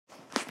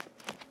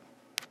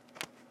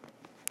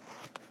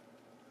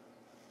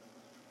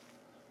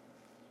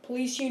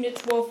Police Unit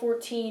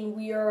 1214,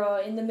 we are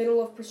in the middle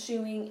of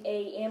pursuing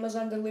a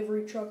Amazon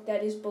delivery truck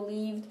that is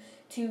believed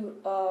to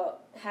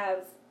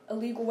have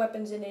illegal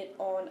weapons in it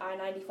on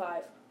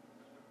I-95.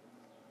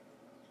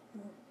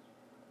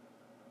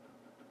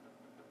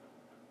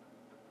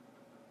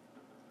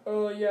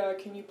 Yeah,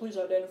 can you please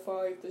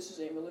identify if this is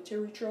a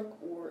military truck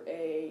or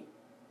a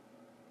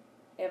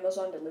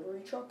Amazon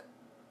delivery truck?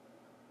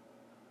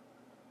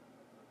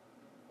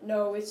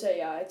 No, it's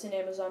an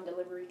Amazon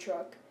delivery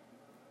truck.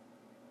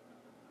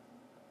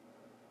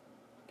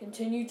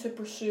 Continue to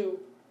pursue.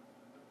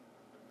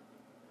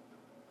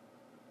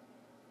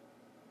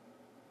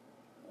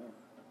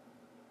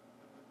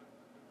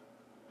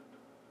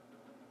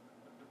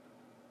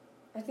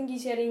 I think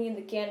he's heading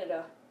into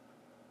Canada.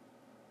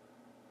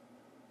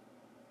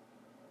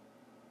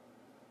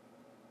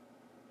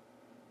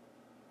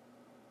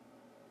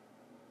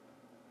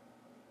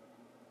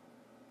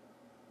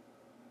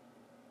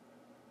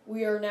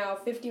 We are now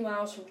 50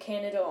 miles from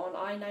Canada on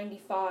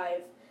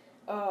I-95,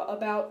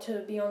 about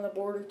to be on the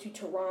border to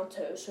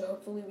Toronto, so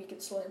hopefully we can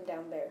slow him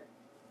down there.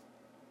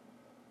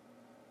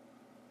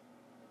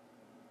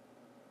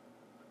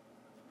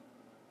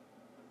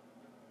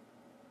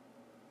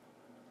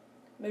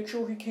 Make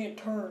sure he can't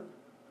turn.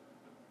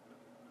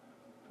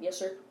 Yes,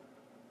 sir.